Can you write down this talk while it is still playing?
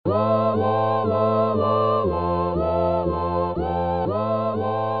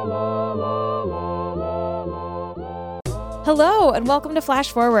Hello, and welcome to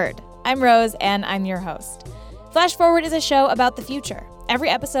Flash Forward. I'm Rose, and I'm your host. Flash Forward is a show about the future. Every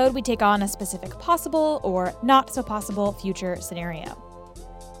episode, we take on a specific possible or not so possible future scenario.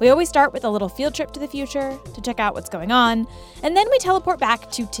 We always start with a little field trip to the future to check out what's going on, and then we teleport back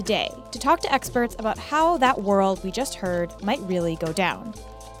to today to talk to experts about how that world we just heard might really go down.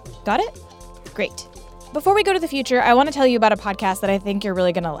 Got it? Great. Before we go to the future, I want to tell you about a podcast that I think you're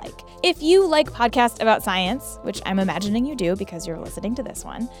really going to like. If you like podcasts about science, which I'm imagining you do because you're listening to this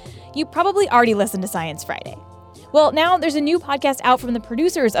one, you probably already listened to Science Friday. Well, now there's a new podcast out from the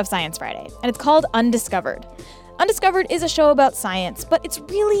producers of Science Friday, and it's called Undiscovered. Undiscovered is a show about science, but it's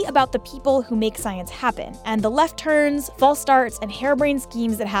really about the people who make science happen, and the left turns, false starts, and harebrained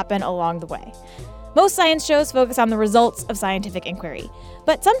schemes that happen along the way. Most science shows focus on the results of scientific inquiry,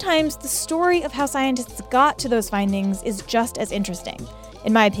 but sometimes the story of how scientists got to those findings is just as interesting.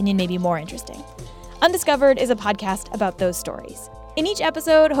 In my opinion, maybe more interesting. Undiscovered is a podcast about those stories. In each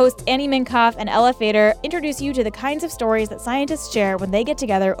episode, hosts Annie Minkoff and Ella Fader introduce you to the kinds of stories that scientists share when they get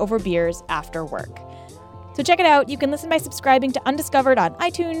together over beers after work. So check it out. You can listen by subscribing to Undiscovered on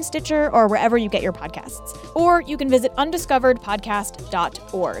iTunes, Stitcher, or wherever you get your podcasts. Or you can visit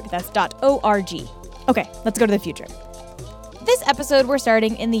undiscoveredpodcast.org. That's .org. Okay, let's go to the future. This episode, we're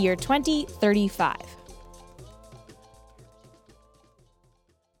starting in the year 2035.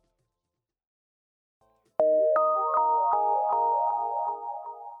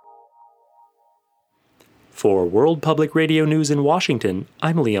 For World Public Radio News in Washington,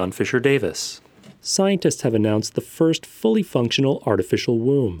 I'm Leon Fisher Davis. Scientists have announced the first fully functional artificial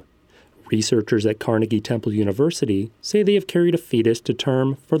womb. Researchers at Carnegie Temple University say they have carried a fetus to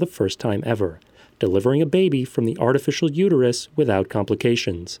term for the first time ever, delivering a baby from the artificial uterus without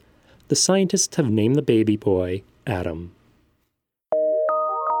complications. The scientists have named the baby boy Adam.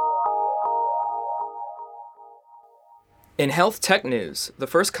 In health tech news, the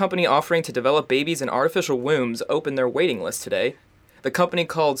first company offering to develop babies in artificial wombs opened their waiting list today. The company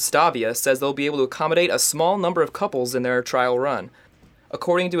called Stavia says they'll be able to accommodate a small number of couples in their trial run.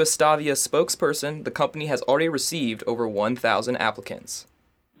 According to a Stavia spokesperson, the company has already received over 1,000 applicants.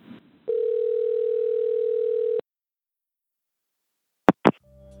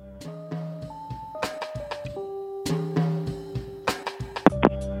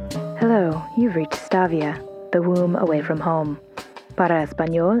 Hello, you've reached Stavia, the womb away from home. Para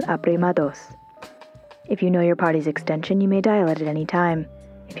Español, aprima dos. If you know your party's extension, you may dial it at any time.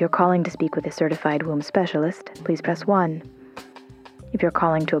 If you're calling to speak with a certified womb specialist, please press 1. If you're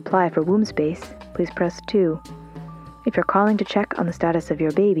calling to apply for womb space, please press 2. If you're calling to check on the status of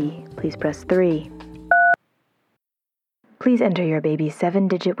your baby, please press 3. Please enter your baby's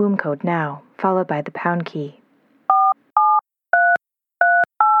 7-digit womb code now, followed by the pound key.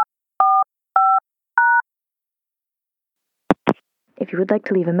 If you would like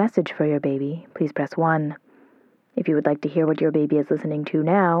to leave a message for your baby, please press 1. If you would like to hear what your baby is listening to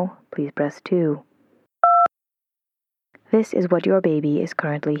now, please press 2. This is what your baby is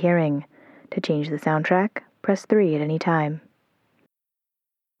currently hearing. To change the soundtrack, press 3 at any time.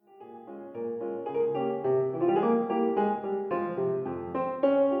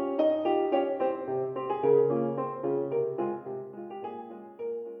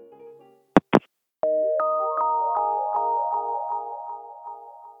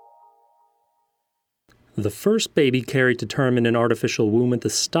 The first baby carried to term in an artificial womb at the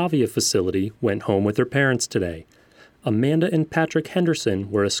Stavia facility went home with their parents today. Amanda and Patrick Henderson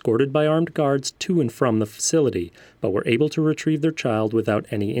were escorted by armed guards to and from the facility, but were able to retrieve their child without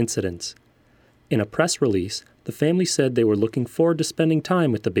any incidents. In a press release, the family said they were looking forward to spending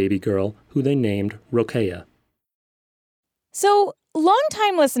time with the baby girl, who they named Rokeya. So,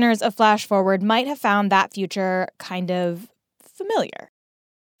 longtime listeners of Flash Forward might have found that future kind of familiar.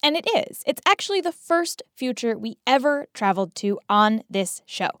 And it is. It's actually the first future we ever traveled to on this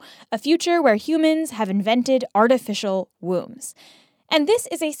show. A future where humans have invented artificial wombs. And this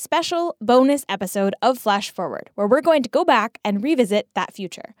is a special bonus episode of Flash Forward, where we're going to go back and revisit that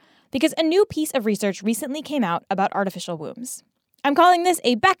future. Because a new piece of research recently came out about artificial wombs. I'm calling this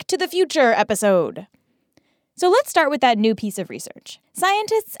a Back to the Future episode. So let's start with that new piece of research.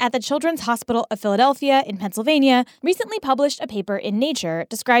 Scientists at the Children's Hospital of Philadelphia in Pennsylvania recently published a paper in Nature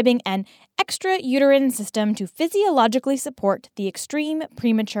describing an extrauterine system to physiologically support the extreme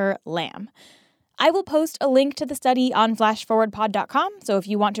premature lamb. I will post a link to the study on flashforwardpod.com, so if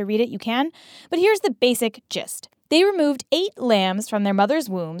you want to read it, you can. But here's the basic gist. They removed 8 lambs from their mother's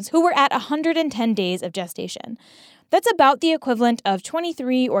wombs who were at 110 days of gestation. That's about the equivalent of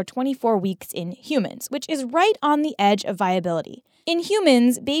 23 or 24 weeks in humans, which is right on the edge of viability. In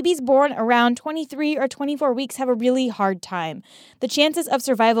humans, babies born around 23 or 24 weeks have a really hard time. The chances of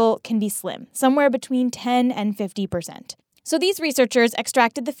survival can be slim, somewhere between 10 and 50%. So these researchers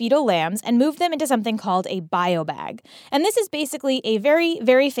extracted the fetal lambs and moved them into something called a biobag. And this is basically a very,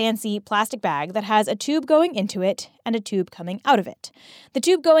 very fancy plastic bag that has a tube going into it and a tube coming out of it. The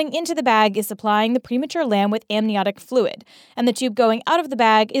tube going into the bag is supplying the premature lamb with amniotic fluid, and the tube going out of the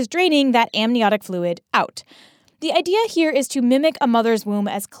bag is draining that amniotic fluid out. The idea here is to mimic a mother's womb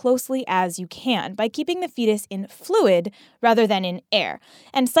as closely as you can by keeping the fetus in fluid rather than in air,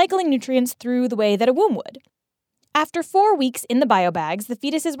 and cycling nutrients through the way that a womb would. After 4 weeks in the biobags, the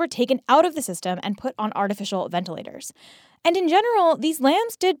fetuses were taken out of the system and put on artificial ventilators. And in general, these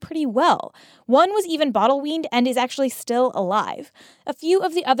lambs did pretty well. One was even bottle-weaned and is actually still alive. A few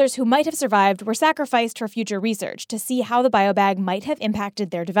of the others who might have survived were sacrificed for future research to see how the biobag might have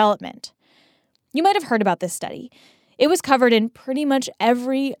impacted their development. You might have heard about this study. It was covered in pretty much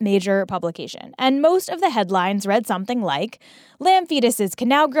every major publication, and most of the headlines read something like, "Lamb fetuses can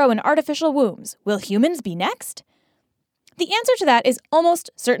now grow in artificial wombs. Will humans be next?" The answer to that is almost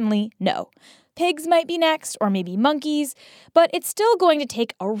certainly no. Pigs might be next, or maybe monkeys, but it's still going to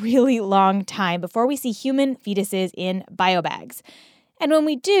take a really long time before we see human fetuses in biobags. And when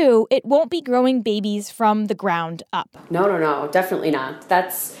we do, it won't be growing babies from the ground up. No, definitely not.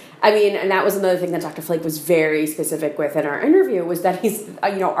 And that was another thing that Dr. Flake was very specific with in our interview, was that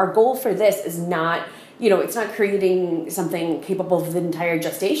our goal for this is not, it's not creating something capable of the entire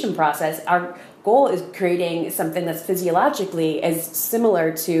gestation process. Our goal is creating something that's physiologically as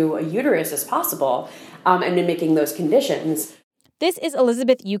similar to a uterus as possible, and mimicking those conditions. This is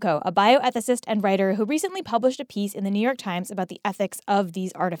Elizabeth Yuko, a bioethicist and writer who recently published a piece in the New York Times about the ethics of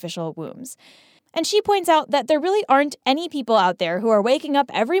these artificial wombs. And she points out that there really aren't any people out there who are waking up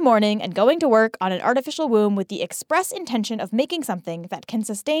every morning and going to work on an artificial womb with the express intention of making something that can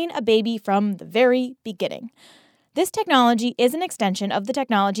sustain a baby from the very beginning. This technology is an extension of the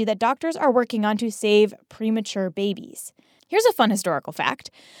technology that doctors are working on to save premature babies. Here's a fun historical fact.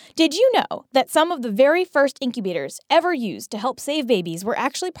 Did you know that some of the very first incubators ever used to help save babies were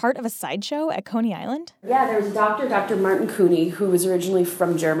actually part of a sideshow at Coney Island? Yeah, there was a doctor, Dr. Martin Cooney, who was originally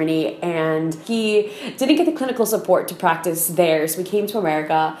from Germany, and he didn't get the clinical support to practice there, so he came to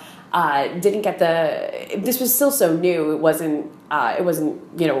America. This was still so new. It wasn't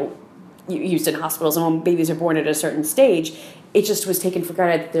used in hospitals, and when babies are born at a certain stage, it just was taken for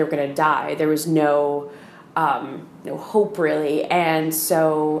granted that they were going to die. There was no hope, really. And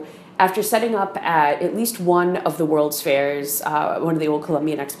so after setting up at least one of the World's Fairs, one of the old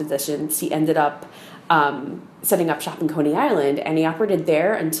Columbian expositions, he ended up setting up shop in Coney Island, and he operated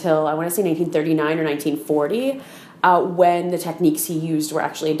there until, I want to say, 1939 or 1940, when the techniques he used were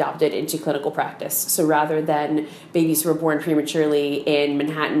actually adopted into clinical practice. So rather than babies who were born prematurely in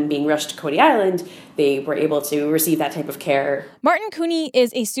Manhattan being rushed to Coney Island, they were able to receive that type of care. Martin Cooney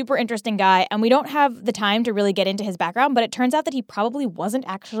is a super interesting guy, and we don't have the time to really get into his background, but it turns out that he probably wasn't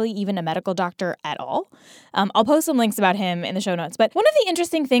actually even a medical doctor at all. I'll post some links about him in the show notes. But one of the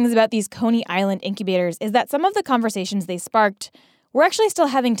interesting things about these Coney Island incubators is that some of the conversations they sparked we're actually still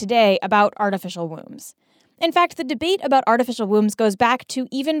having today about artificial wombs. In fact, the debate about artificial wombs goes back to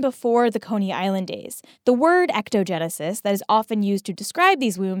even before the Coney Island days. The word ectogenesis that is often used to describe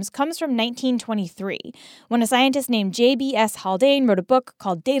these wombs comes from 1923, when a scientist named J.B.S. Haldane wrote a book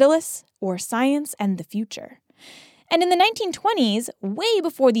called Daedalus, or Science and the Future. And in the 1920s, way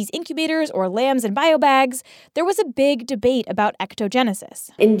before these incubators or lambs and biobags, there was a big debate about ectogenesis.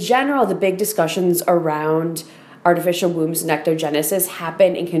 In general, the big discussions around artificial wombs and ectogenesis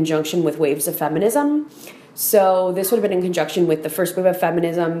happen in conjunction with waves of feminism. So this would have been in conjunction with the first wave of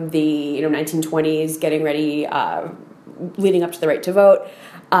feminism, the 1920s, getting ready, leading up to the right to vote.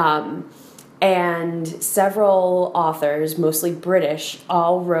 And several authors, mostly British,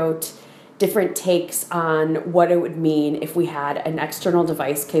 all wrote different takes on what it would mean if we had an external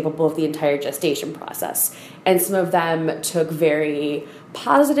device capable of the entire gestation process. And some of them took very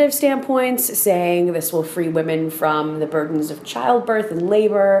positive standpoints, saying this will free women from the burdens of childbirth and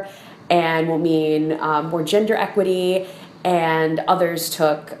labor and will mean more gender equity. And others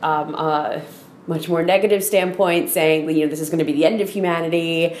took a much more negative standpoint, saying, this is going to be the end of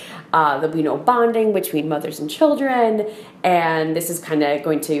humanity. There'll be no bonding between mothers and children. And this is kind of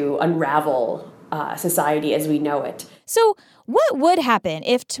going to unravel society as we know it. So what would happen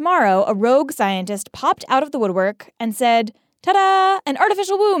if tomorrow a rogue scientist popped out of the woodwork and said, ta-da, an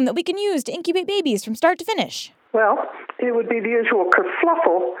artificial womb that we can use to incubate babies from start to finish? Well, it would be the usual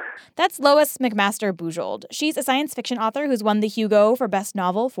kerfluffle. That's Lois McMaster-Bujold. She's a science fiction author who's won the Hugo for Best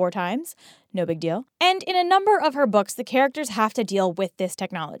Novel 4 times. No big deal. And in a number of her books, the characters have to deal with this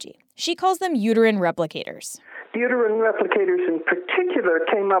technology. She calls them uterine replicators. Uterine replicators in particular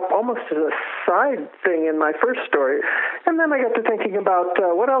came up almost as a side thing in my first story. And then I got to thinking about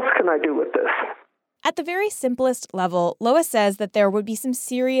what else can I do with this? At the very simplest level, Lois says that there would be some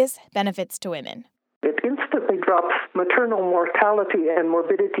serious benefits to women. It instantly drops maternal mortality and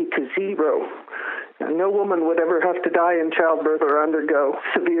morbidity to zero. No woman would ever have to die in childbirth or undergo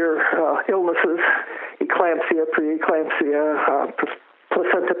severe illnesses, eclampsia, preeclampsia,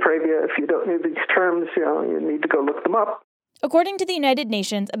 placenta previa. If you don't know these terms, you need to go look them up. According to the United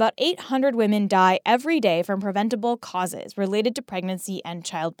Nations, about 800 women die every day from preventable causes related to pregnancy and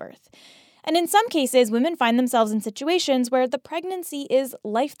childbirth. And in some cases, women find themselves in situations where the pregnancy is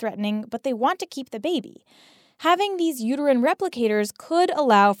life-threatening, but they want to keep the baby. Having these uterine replicators could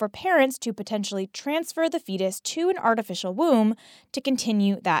allow for parents to potentially transfer the fetus to an artificial womb to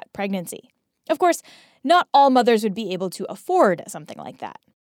continue that pregnancy. Of course, not all mothers would be able to afford something like that.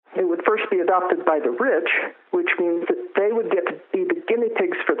 It would first be adopted by the rich, which means that they would get to be the guinea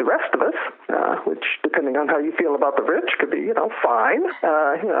pigs for the rest of us, which, depending on how you feel about the rich, could be, fine.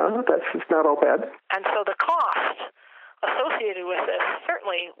 That's just not all bad. And so the cost associated with this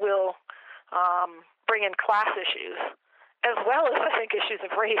certainly will bring in class issues, as well as, I think, issues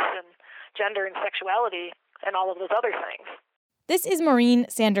of race and gender and sexuality and all of those other things. This is Maureen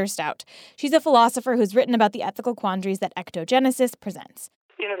Sanders-Stout. She's a philosopher who's written about the ethical quandaries that ectogenesis presents.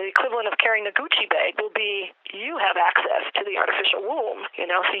 The equivalent of carrying a Gucci bag will be you have access to the artificial womb,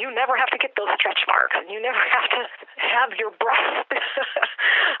 so you never have to get those stretch marks, and you never have to have your breasts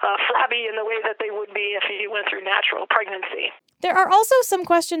flabby in the way that they would be if you went through natural pregnancy. There are also some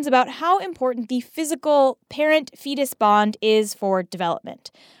questions about how important the physical parent-fetus bond is for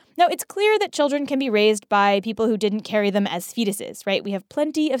development. Now, it's clear that children can be raised by people who didn't carry them as fetuses, right? We have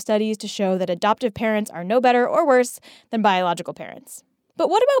plenty of studies to show that adoptive parents are no better or worse than biological parents. But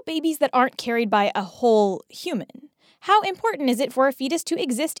what about babies that aren't carried by a whole human? How important is it for a fetus to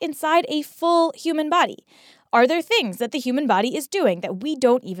exist inside a full human body? Are there things that the human body is doing that we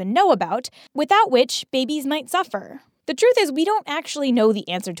don't even know about, without which babies might suffer? The truth is, we don't actually know the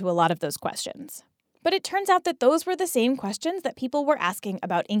answer to a lot of those questions. But it turns out that those were the same questions that people were asking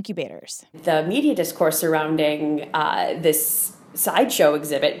about incubators. The media discourse surrounding this sideshow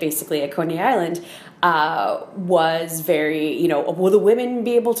exhibit, basically at Coney Island, was very, will the women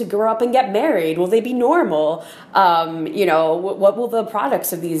be able to grow up and get married? Will they be normal? What will the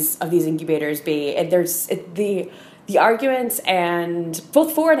products of these incubators be? And there's the arguments, and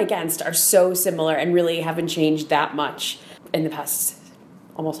both for and against, are so similar and really haven't changed that much in the past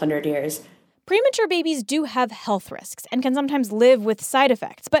almost 100 years. Premature babies do have health risks and can sometimes live with side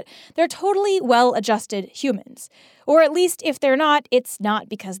effects, but they're totally well-adjusted humans. Or at least if they're not, it's not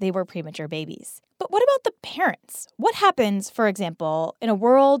because they were premature babies. But what about the parents? What happens, for example, in a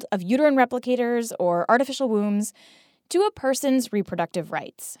world of uterine replicators or artificial wombs to a person's reproductive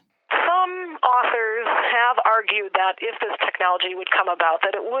rights? Some authors have argued that if this technology would come about,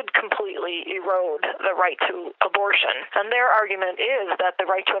 that it would completely erode the right to abortion. And their argument is that the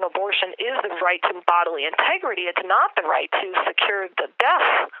right to an abortion is the right to bodily integrity. It's not the right to secure the death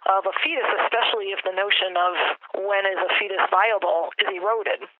of a fetus, especially if the notion of when is a fetus viable is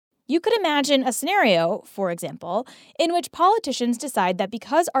eroded. You could imagine a scenario, for example, in which politicians decide that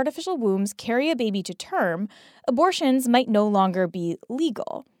because artificial wombs carry a baby to term, abortions might no longer be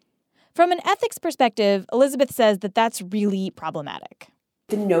legal. From an ethics perspective, Elizabeth says that that's really problematic.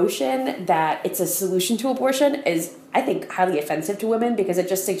 The notion that it's a solution to abortion is, I think, highly offensive to women because it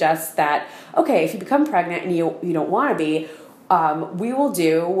just suggests that, okay, if you become pregnant and you don't want to be, we will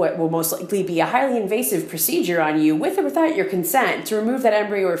do what will most likely be a highly invasive procedure on you with or without your consent to remove that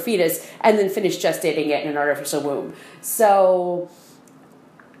embryo or fetus and then finish gestating it in an artificial womb. So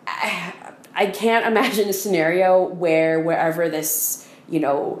I can't imagine a scenario wherever this,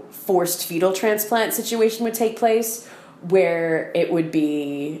 forced fetal transplant situation would take place, where it would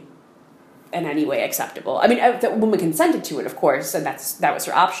be in any way acceptable. I mean, the woman consented to it, of course, and that was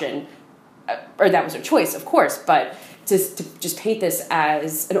her option, or that was her choice, of course, but to just paint this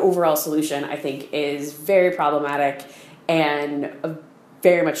as an overall solution, I think, is very problematic and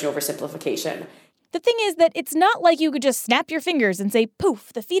very much an oversimplification. The thing is that it's not like you could just snap your fingers and say,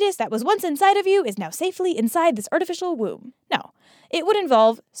 poof, the fetus that was once inside of you is now safely inside this artificial womb. No, it would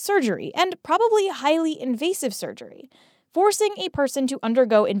involve surgery, and probably highly invasive surgery. Forcing a person to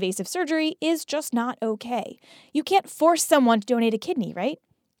undergo invasive surgery is just not okay. You can't force someone to donate a kidney, right?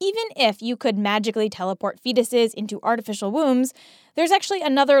 Even if you could magically teleport fetuses into artificial wombs, there's actually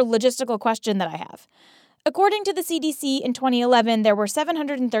another logistical question that I have. According to the CDC, in 2011, there were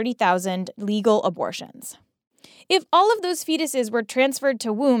 730,000 legal abortions. If all of those fetuses were transferred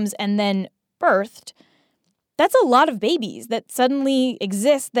to wombs and then birthed, that's a lot of babies that suddenly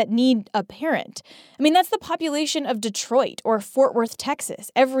exist that need a parent. I mean, that's the population of Detroit or Fort Worth,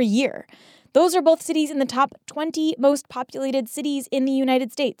 Texas, every year. Those are both cities in the top 20 most populated cities in the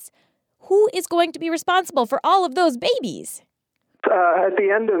United States. Who is going to be responsible for all of those babies? At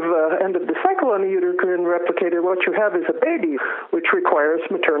the end of the cycle on a uterine replicator, what you have is a baby, which requires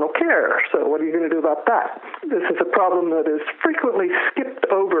maternal care. So what are you going to do about that? This is a problem that is frequently skipped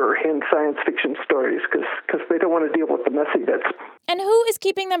over in science fiction stories because they don't want to deal with the messy bits. And who is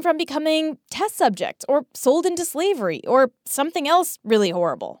keeping them from becoming test subjects or sold into slavery or something else really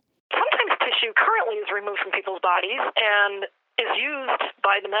horrible? Sometimes tissue currently is removed from people's bodies and is used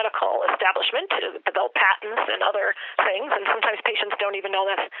by the medical establishment to develop patents and other things, and sometimes patients don't even know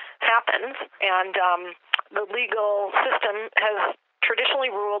that happens. And the legal system has traditionally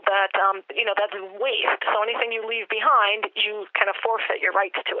ruled that, that's waste. So anything you leave behind, you kind of forfeit your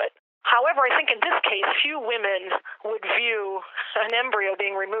rights to it. However, I think in this case, few women would view an embryo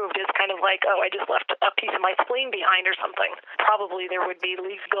being removed as kind of like, oh, I just left a piece of my spleen behind or something. Probably there would be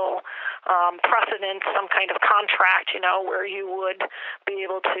legal precedent, some kind of contract, where you would be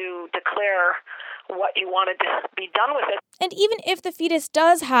able to declare what you wanted to be done with it. And even if the fetus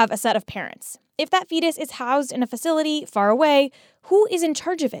does have a set of parents, if that fetus is housed in a facility far away, who is in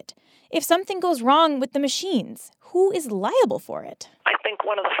charge of it? If something goes wrong with the machines, who is liable for it? I think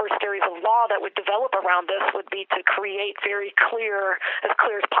one of the first areas of law that would develop around this would be to create very clear as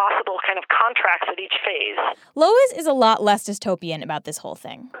possible kind of contracts at each phase. Lois is a lot less dystopian about this whole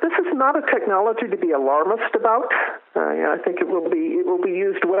thing. This is not a technology to be alarmist about. I think it will be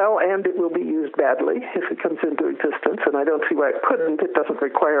used well and it will be used badly if it comes into existence, and I don't see why it couldn't. It doesn't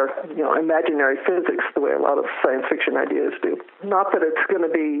require imaginary physics the way a lot of science fiction ideas do. Not that it's going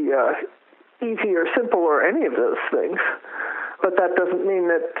to be easy or simple or any of those things, but that doesn't mean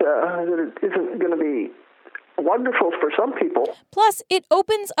that it isn't going to be wonderful for some people. Plus, it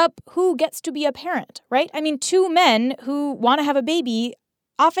opens up who gets to be a parent, right? I mean, two men who want to have a baby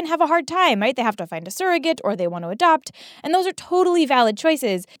often have a hard time, right? They have to find a surrogate or they want to adopt, and those are totally valid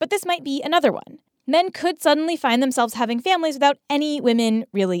choices, but this might be another one. Men could suddenly find themselves having families without any women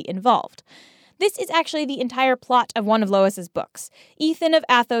really involved. This is actually the entire plot of one of Lois's books. Ethan of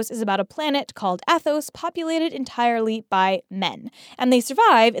Athos is about a planet called Athos populated entirely by men. And they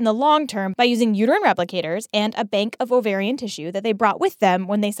survive in the long term by using uterine replicators and a bank of ovarian tissue that they brought with them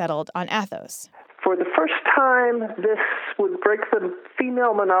when they settled on Athos. For the first time, this would break the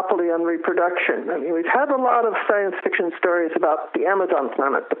female monopoly on reproduction. I mean, we've had a lot of science fiction stories about the Amazon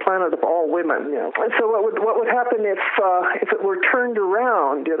planet, the planet of all women. So what would happen if it were turned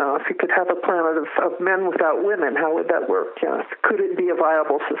around? If you could have a planet of men without women, how would that work? Could it be a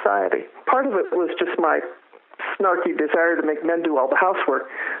viable society? Part of it was just my snarky desire to make men do all the housework.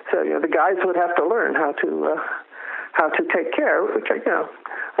 So the guys would have to learn how to take care, which I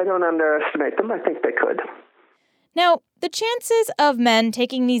don't underestimate them. I think they could. Now, the chances of men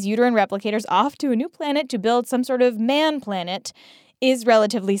taking these uterine replicators off to a new planet to build some sort of man planet is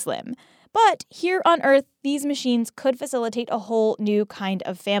relatively slim. But here on Earth, these machines could facilitate a whole new kind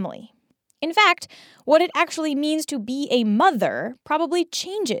of family. In fact, what it actually means to be a mother probably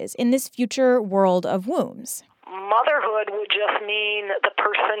changes in this future world of wombs. Motherhood would just mean the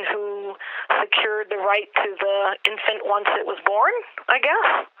person who secured the right to the infant once it was born, I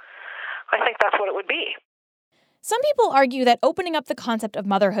guess. I think that's what it would be. Some people argue that opening up the concept of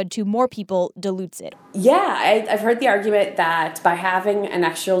motherhood to more people dilutes it. Yeah, I've heard the argument that by having an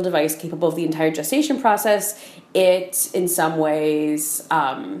external device capable of the entire gestation process, it in some ways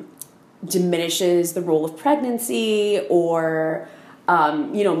diminishes the role of pregnancy or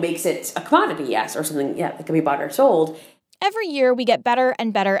makes it a commodity, yes, or something, that can be bought or sold. Every year, we get better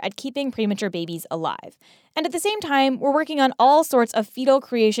and better at keeping premature babies alive. And at the same time, we're working on all sorts of fetal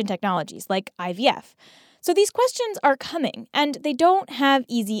creation technologies, like IVF. So these questions are coming, and they don't have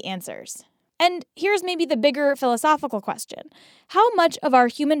easy answers. And here's maybe the bigger philosophical question. How much of our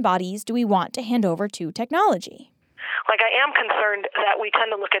human bodies do we want to hand over to technology? I am concerned that we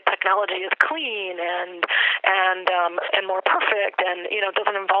tend to look at technology as clean and more perfect, and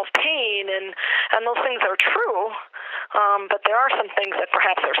doesn't involve pain, and those things are true. But there are some things that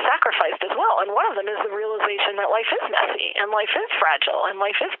perhaps are sacrificed as well, and one of them is the realization that life is messy, and life is fragile, and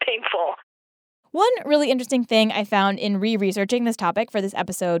life is painful. One really interesting thing I found in re-researching this topic for this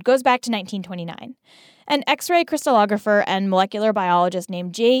episode goes back to 1929. An X-ray crystallographer and molecular biologist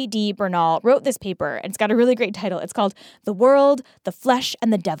named J.D. Bernal wrote this paper, and it's got a really great title. It's called The World, the Flesh,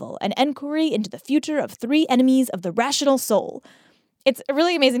 and the Devil, an enquiry into the future of three enemies of the rational soul. It's a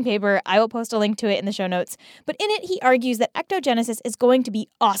really amazing paper. I will post a link to it in the show notes. But in it, he argues that ectogenesis is going to be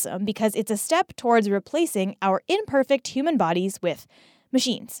awesome because it's a step towards replacing our imperfect human bodies with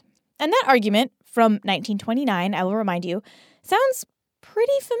machines. And that argument from 1929, I will remind you, sounds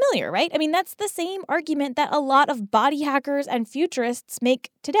pretty familiar, right? I mean, that's the same argument that a lot of body hackers and futurists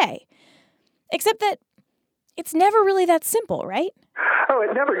make today. Except that it's never really that simple, right? Oh,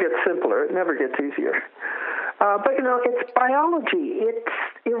 it never gets simpler. It never gets easier. But, it's biology. It's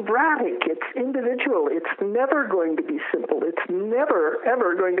erratic. It's individual. It's never going to be simple. It's never,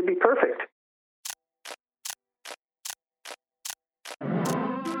 ever going to be perfect.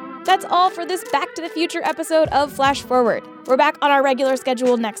 That's all for this Back to the Future episode of Flash Forward. We're back on our regular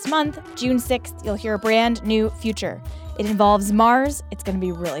schedule next month. June 6th, you'll hear a brand new future. It involves Mars. It's going to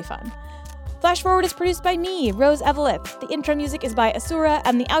be really fun. Flash Forward is produced by me, Rose Eveleth. The intro music is by Asura,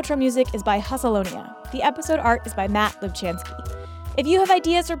 and the outro music is by Hustalonia. The episode art is by Matt Lubchansky. If you have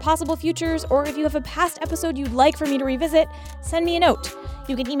ideas for possible futures, or if you have a past episode you'd like for me to revisit, send me a note.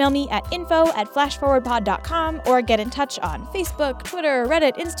 You can email me at info@flashforwardpod.com or get in touch on Facebook, Twitter,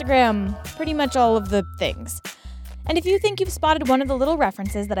 Reddit, Instagram, pretty much all of the things. And if you think you've spotted one of the little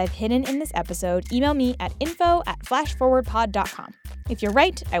references that I've hidden in this episode, email me at info@flashforwardpod.com. If you're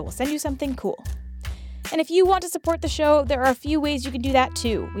right, I will send you something cool. And if you want to support the show, there are a few ways you can do that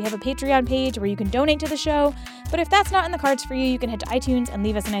too. We have a Patreon page where you can donate to the show, but if that's not in the cards for you, you can head to iTunes and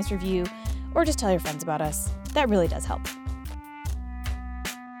leave us a nice review, or just tell your friends about us. That really does help.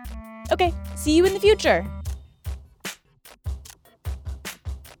 Okay, see you in the future!